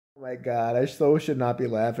Oh my God, I so should not be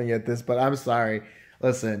laughing at this, but I'm sorry.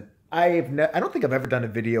 Listen, I don't think I've ever done a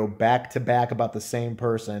video back to back about the same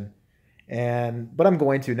person, but I'm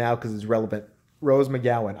going to now because it's relevant. Rose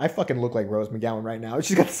McGowan. I fucking look like Rose McGowan right now.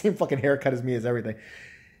 She's got the same fucking haircut as me as everything.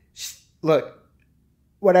 Look,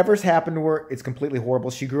 whatever's happened to her, it's completely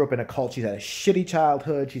horrible. She grew up in a cult. She's had a shitty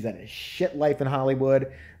childhood. She's had a shit life in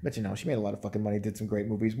Hollywood. But she made a lot of fucking money, did some great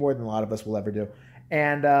movies, more than a lot of us will ever do.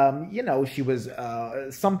 And she was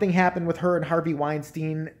something happened with her and Harvey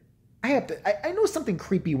Weinstein. I know something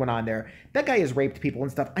creepy went on there. That guy has raped people and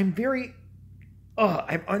stuff. I'm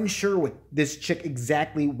unsure with this chick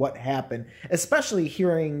exactly what happened, especially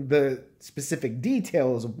hearing the specific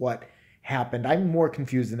details of what happened. I'm more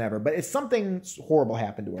confused than ever, but it's something horrible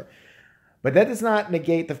happened to her. But that does not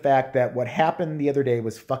negate the fact that what happened the other day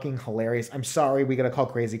was fucking hilarious. I'm sorry, we gotta call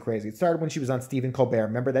crazy crazy. It started when she was on Stephen Colbert.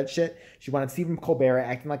 Remember that shit? She wanted Stephen Colbert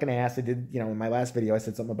acting like an ass. I did, in my last video, I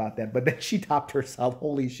said something about that. But then she topped herself.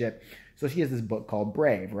 Holy shit. So she has this book called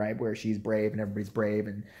Brave, right? Where she's brave and everybody's brave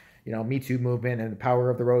and, Me Too movement and the power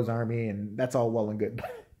of the Rose Army. And that's all well and good.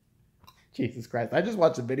 Jesus Christ. I just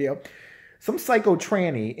watched a video. Some psycho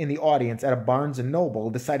tranny in the audience at a Barnes & Noble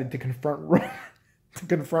decided to confront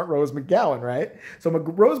Rose McGowan, right? So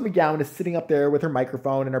Rose McGowan is sitting up there with her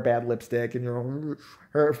microphone and her bad lipstick and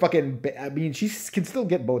her fucking, she can still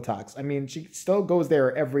get Botox. She still goes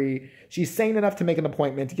there she's sane enough to make an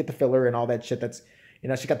appointment to get the filler and all that shit that's,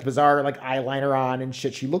 she got the bizarre like eyeliner on and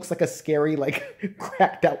shit. She looks like a scary, like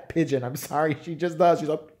cracked out pigeon. I'm sorry. She just does. She's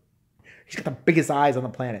got the biggest eyes on the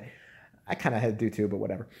planet. I kind of had to do too, but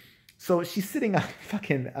whatever. So she's sitting on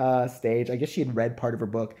fucking stage. I guess she had read part of her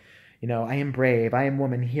book. I am brave. I am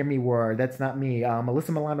woman. Hear me roar. That's not me. Alyssa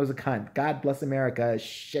Milano's a cunt. God bless America.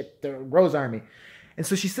 Shit, the Rose Army. And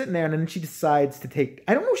so she's sitting there, and then she decides to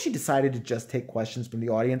I don't know if she decided to just take questions from the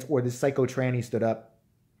audience or the psycho tranny stood up.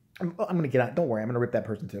 I'm going to get out. Don't worry. I'm going to rip that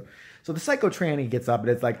person too. So the psycho tranny gets up, and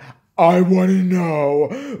it's like, I want to know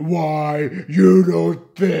why you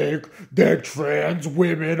don't think that trans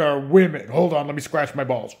women are women. Hold on, let me scratch my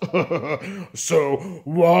balls. So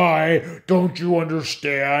why don't you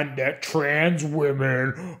understand that trans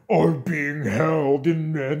women are being held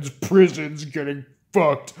in men's prisons getting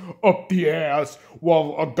fucked up the ass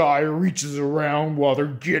while a guy reaches around while they're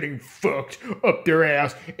getting fucked up their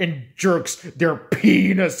ass and jerks their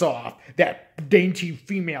penis off, that dainty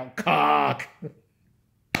female cock.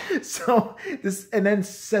 So and then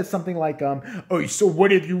says something like, oh, so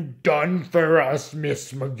what have you done for us,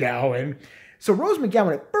 Miss McGowan? So Rose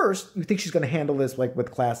McGowan, at first, you think she's going to handle this like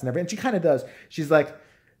with class and everything, and she kind of does. She's like,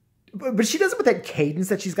 but she does it with that cadence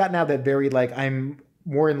that she's got now, that very like, I'm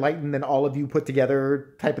more enlightened than all of you put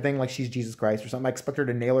together type of thing, like she's Jesus Christ or something. I expect her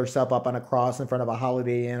to nail herself up on a cross in front of a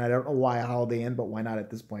Holiday Inn. I don't know why a Holiday Inn, but why not at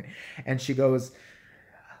this point? And she goes,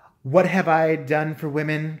 what have I done for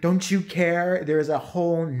women? Don't you care? There's a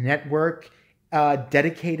whole network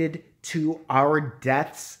dedicated to our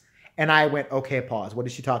deaths. And I went, okay, pause. What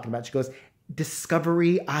is she talking about? She goes,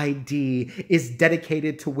 Discovery ID is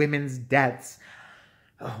dedicated to women's deaths.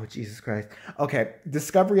 Oh, Jesus Christ. Okay,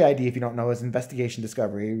 Discovery ID, if you don't know, is Investigation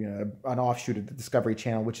Discovery, an offshoot of the Discovery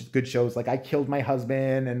Channel, which is good shows like I Killed My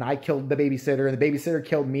Husband, and I Killed the Babysitter, and the Babysitter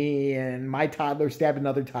Killed Me, and my toddler stabbed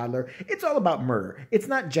another toddler. It's all about murder. It's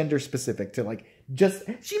not gender specific to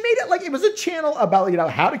she made it like it was a channel about,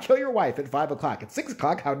 how to kill your wife at 5 o'clock. At 6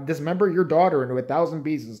 o'clock, how to dismember your daughter into 1,000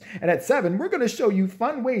 pieces. And at 7, we're going to show you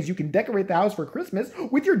fun ways you can decorate the house for Christmas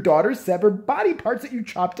with your daughter's severed body parts that you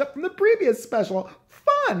chopped up from the previous special.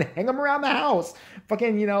 Fun. Hang them around the house.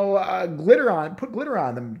 Fucking, put glitter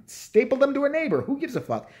on them. Staple them to a neighbor. Who gives a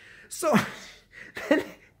fuck? So then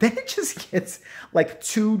it just gets like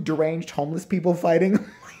two deranged homeless people fighting.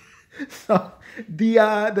 So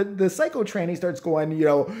the psycho tranny starts going,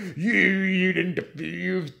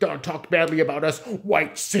 you don't talk badly about us,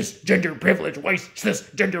 white cisgender privilege, white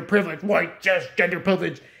cisgender privilege, white cisgender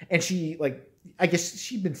privilege. And she I guess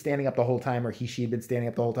she'd been standing up the whole time, or she'd been standing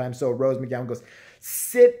up the whole time. So Rose McGowan goes,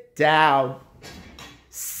 sit down,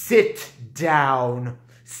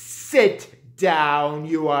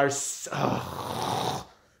 you are so...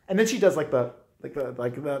 And then she does the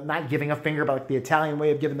not giving a finger, but like the Italian way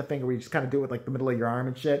of giving the finger, where you just kind of do it with like the middle of your arm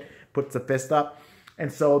and shit, puts the fist up.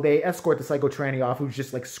 And so they escort the psycho tranny off, who's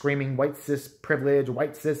just like screaming white cis privilege,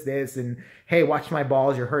 white cis this, and hey, watch my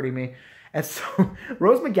balls, you're hurting me. And so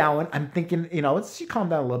Rose McGowan, I'm thinking, she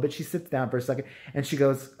calmed down a little bit. She sits down for a second and she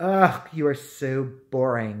goes, ugh, you are so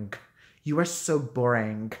boring. You are so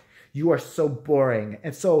boring. You are so boring.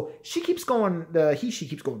 And so she keeps going, she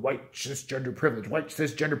keeps going, white cisgender privilege, white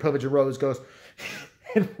cisgender privilege. And Rose goes,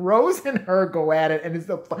 and Rose and her go at it. And it's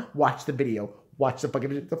watch the video. Watch the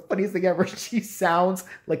fucking, the funniest thing ever. She sounds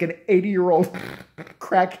like an 80-year-old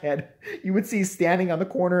crackhead you would see standing on the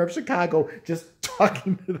corner of Chicago just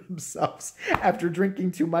talking to themselves after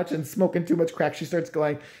drinking too much and smoking too much crack. She starts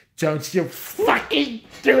going, don't you fucking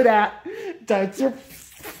do that. Don't you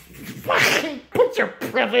fucking put your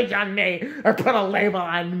privilege on me or put a label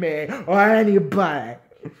on me or anybody.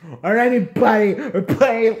 Or put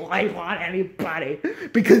a label on anybody.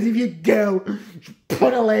 Because if you do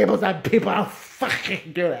put a labels on people, I'll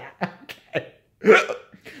fucking do that. Okay?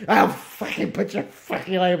 I'll fucking put your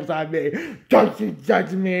fucking labels on me. Don't you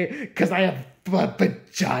judge me because I have a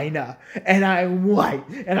vagina and I'm white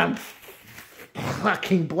and I'm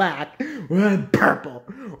fucking black, or I'm purple,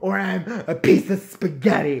 or I'm a piece of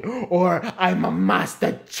spaghetti, or I'm a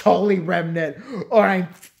mastacholi remnant, or I'm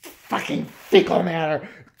fucking fecal matter.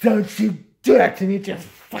 Don't you do that to me, just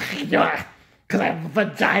fucking do it, because I have a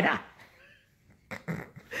vagina.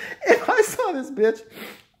 If I saw this bitch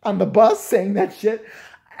on the bus saying that shit,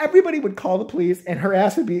 everybody would call the police and her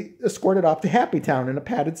ass would be escorted off to Happy Town in a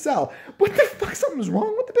padded cell. What the fuck? Something's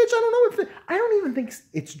wrong with the bitch? I don't even think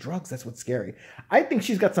it's drugs. That's what's scary. I think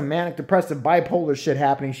she's got some manic, depressive, bipolar shit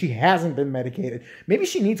happening. She hasn't been medicated. Maybe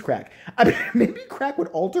she needs crack. I mean, maybe crack would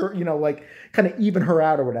alter, like kind of even her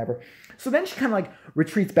out or whatever. So then she kind of like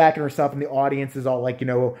retreats back in herself and the audience is all like,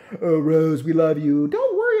 oh, Rose, we love you.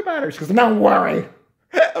 Don't worry about her. She goes, I'm not worried.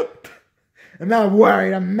 I'm not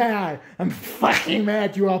worried. I'm mad. I'm fucking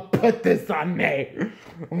mad you all put this on me.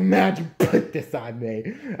 I'm mad you put this on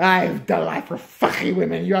me. I've done life for fucking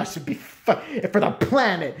women. You all should be for the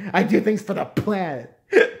planet. I do things for the planet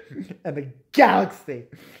and the galaxy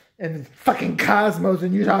and the fucking cosmos,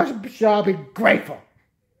 and you all should all be grateful.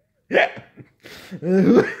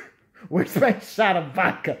 Where's my shot of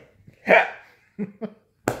vodka?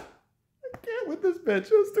 With this bitch.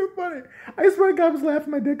 It was too funny. I swear to God, I was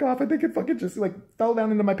laughing my dick off. I think it fucking just like fell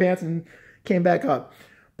down into my pants and came back up.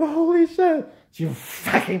 But holy shit, you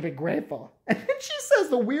fucking be grateful. And then she says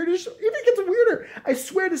the weirdest, even it gets weirder. I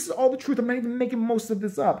swear this is all the truth. I'm not even making most of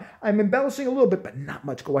this up. I'm embellishing a little bit, but not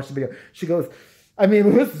much. Go watch the video. She goes, I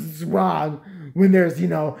mean, this is wrong when there's,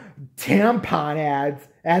 tampon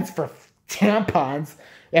ads for tampons,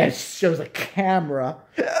 and it shows a camera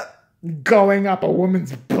going up a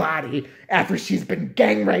woman's body after she's been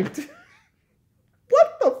gang raped.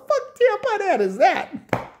 What the fuck tampon ad is that?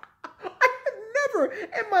 I have never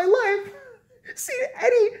in my life seen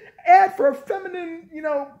any ad for a feminine,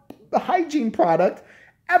 hygiene product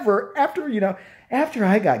ever after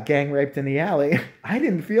I got gang raped in the alley. I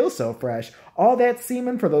didn't feel so fresh. All that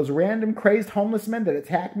semen for those random crazed homeless men that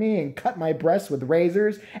attacked me and cut my breasts with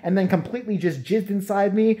razors and then completely just jizzed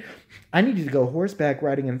inside me. I needed to go horseback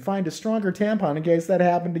riding and find a stronger tampon in case that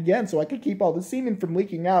happened again so I could keep all the semen from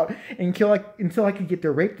leaking out until I could get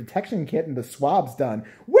the rape detection kit and the swabs done.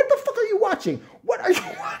 What the fuck are you watching? What are you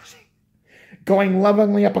watching? Going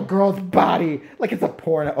lovingly up a girl's body like it's a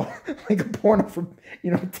porno. Like a porno from,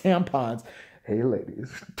 tampons. Hey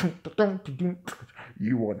ladies,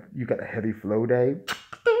 you got a heavy flow day?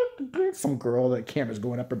 Some girl, the camera's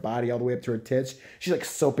going up her body all the way up to her tits. She's like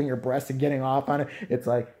soaping her breasts and getting off on it. It's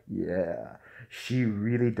like, yeah, she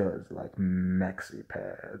really does like maxi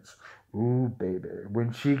pads. Ooh, baby.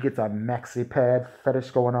 When she gets a maxi pad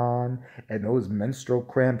fetish going on and those menstrual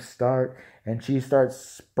cramps start and she starts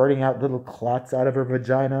spurting out little clots out of her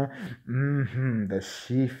vagina, does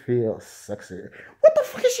she feel sexy? What the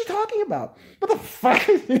fuck is she talking about? What the fuck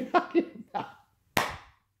is she talking about?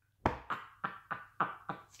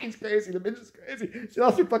 She's crazy. The bitch is crazy. She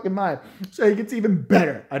lost her fucking mind. So it gets even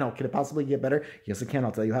better. I know. Can it possibly get better? Yes, it can.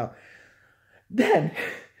 I'll tell you how. Then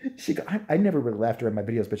I never really laughed her in my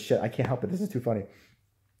videos, but shit, I can't help it. This is too funny.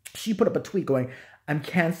 She put up a tweet going, I'm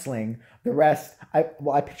canceling the rest. I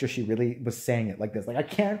picture she really was saying it like this. Like, I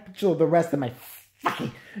can't picture the rest of my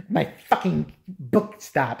fucking book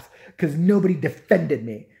stops because nobody defended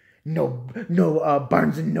me. No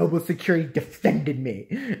Barnes and Noble security defended me.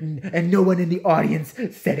 And no one in the audience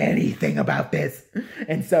said anything about this.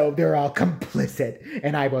 And so they're all complicit.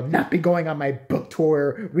 And I will not be going on my book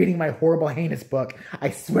tour, reading my horrible, heinous book.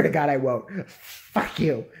 I swear to God I won't. Fuck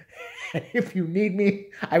you. And if you need me,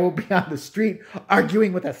 I will be on the street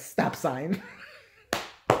arguing with a stop sign.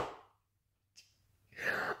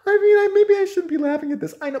 I mean, maybe I shouldn't be laughing at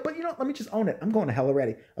this. I know, but let me just own it. I'm going to hell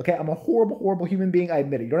already. Okay, I'm a horrible, horrible human being. I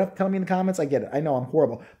admit it. You don't have to tell me in the comments. I get it. I know I'm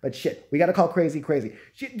horrible. But shit, we got to call crazy.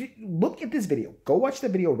 Look at this video. Go watch the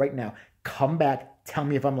video right now. Come back. Tell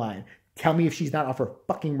me if I'm lying. Tell me if she's not off her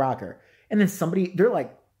fucking rocker. And then they're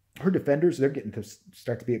like, her defenders, they're getting to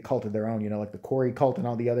start to be a cult of their own, like the Corey cult and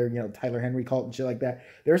all the other, Tyler Henry cult and shit like that.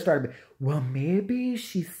 They're starting to be, well, maybe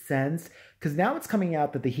she sensed, because now it's coming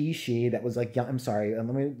out that the she that was like, I'm sorry,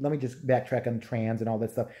 let me just backtrack on trans and all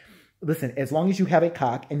that stuff. Listen, as long as you have a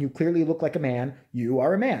cock and you clearly look like a man, you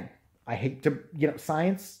are a man. I hate to,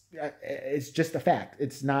 science is just a fact.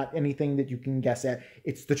 It's not anything that you can guess at.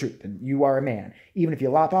 It's the truth. And you are a man. Even if you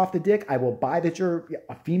lop off the dick, I will buy that you're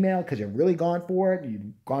a female because you've really gone for it.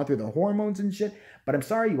 You've gone through the hormones and shit. But I'm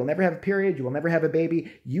sorry, you will never have a period. You will never have a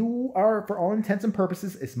baby. You are, for all intents and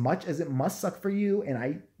purposes, as much as it must suck for you, and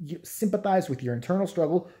I sympathize with your internal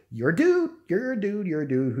struggle, you're a dude. You're a dude. You're a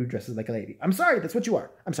dude who dresses like a lady. I'm sorry. That's what you are.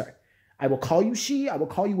 I'm sorry. I will call you she, I will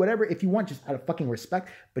call you whatever if you want, just out of fucking respect,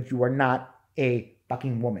 but you are not a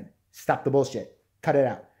fucking woman. Stop the bullshit. Cut it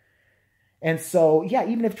out. And so, yeah,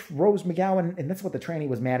 even if Rose McGowan, and that's what the tranny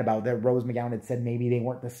was mad about, that Rose McGowan had said maybe they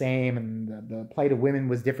weren't the same, and the plight of women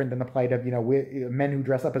was different than the plight of, men who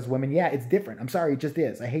dress up as women. Yeah, it's different. I'm sorry, it just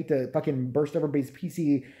is. I hate to fucking burst everybody's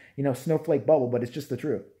PC, snowflake bubble, but it's just the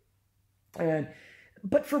truth.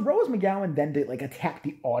 But for Rose McGowan then to attack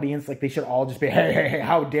the audience, they should all just be, hey,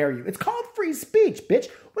 how dare you? It's called free speech, bitch.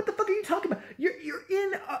 What the fuck are you talking about? You're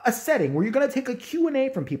in a setting where you're going to take a Q&A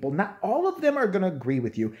from people. Not all of them are going to agree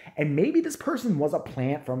with you. And maybe this person was a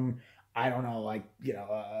plant from, I don't know,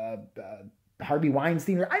 Harvey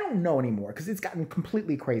Weinstein, or I don't know anymore because it's gotten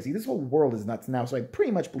completely crazy. This whole world is nuts now, so I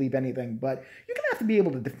pretty much believe anything, but you're going to have to be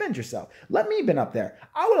able to defend yourself. Let me have been up there.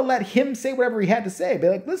 I would have let him say whatever he had to say. Be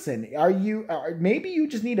like, listen, maybe you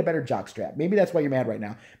just need a better jockstrap. Maybe that's why you're mad right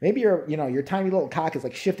now. Maybe your tiny little cock is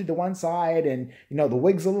shifted to one side and, the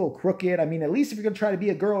wig's a little crooked. I mean, at least if you're going to try to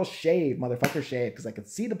be a girl, shave, motherfucker, shave, because I can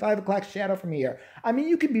see the 5 o'clock shadow from here. I mean,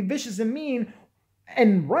 you can be vicious and mean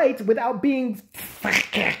and right without being...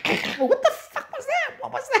 What the fuck was that?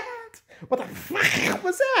 What was that? What the fuck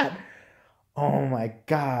was that? Oh my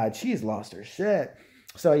God, she's lost her shit.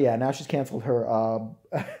 So yeah, now she's canceled her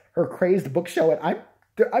her crazed book show, and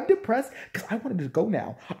I'm depressed because I wanted to go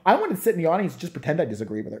now. I wanted to sit in the audience and just pretend I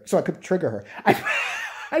disagree with her so I could trigger her.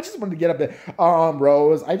 I just wanted to get up there.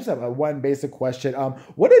 Rose, I just have one basic question.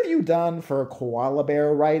 What have you done for koala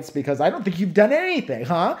bear rights? Because I don't think you've done anything,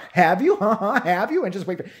 huh? Have you? Have you? And just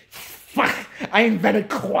wait for... Fuck! I invented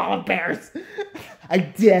koala bears. I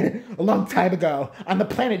did a long time ago on the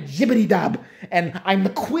planet Jibbity Dub, and I'm the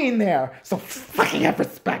queen there. So fucking have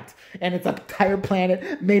respect. And it's an entire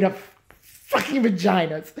planet made of fucking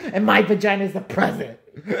vaginas, and my vagina is the president.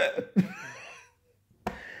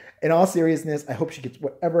 In all seriousness, I hope she gets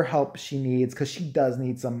whatever help she needs, because she does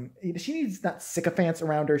need some. She needs not sycophants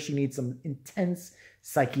around her. She needs some intense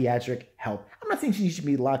psychiatric help. I'm not saying she should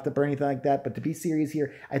be locked up or anything like that, but to be serious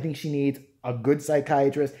here, I think she needs a good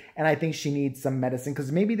psychiatrist, and I think she needs some medicine,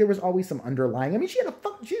 because maybe there was always some underlying. I mean, she's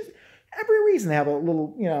every reason to have a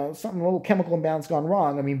little, something, a little chemical imbalance gone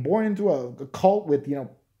wrong. I mean, born into a cult with,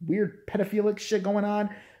 weird pedophilic shit going on.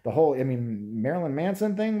 The whole, Marilyn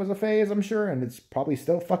Manson thing was a phase, I'm sure, and it's probably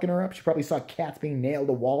still fucking her up. She probably saw cats being nailed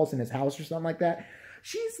to walls in his house or something like that.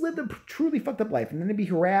 She's lived a truly fucked up life, and then to be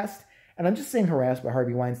harassed, and I'm just saying harassed by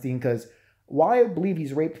Harvey Weinstein, because while I believe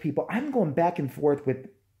he's raped people, I'm going back and forth with,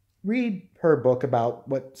 read her book about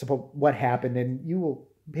what happened, and you will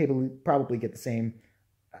probably get the same,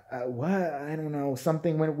 what, I don't know,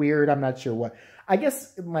 something went weird, I'm not sure what. I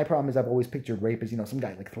guess my problem is I've always pictured rape as, some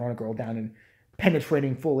guy throwing a girl down and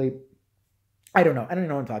penetrating fully. I don't know what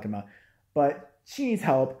I'm talking about, but she needs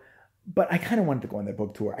help. But I kind of wanted to go on that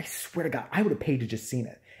book tour. I swear to God, I would have paid to just seen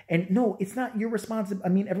it. And no, it's not your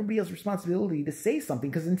responsibility. Everybody else's responsibility to say something,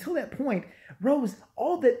 because until that point, Rose,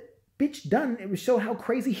 all that bitch done, it was show how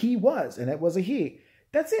crazy he was, and it was a he.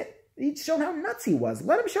 That's it. He showed how nuts he was.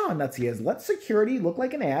 Let him show how nuts he is. Let security look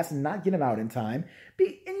like an ass and not get him out in time.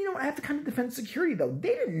 I have to kind of defend security, though. They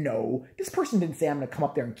didn't know. This person didn't say, I'm going to come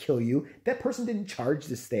up there and kill you. That person didn't charge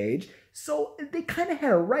the stage. So they kind of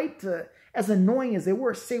had a right to, as annoying as they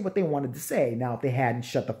were, say what they wanted to say. Now, if they hadn't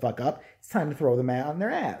shut the fuck up, it's time to throw them out on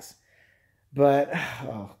their ass. But,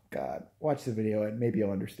 oh, God. Watch the video and maybe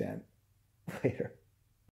you'll understand later.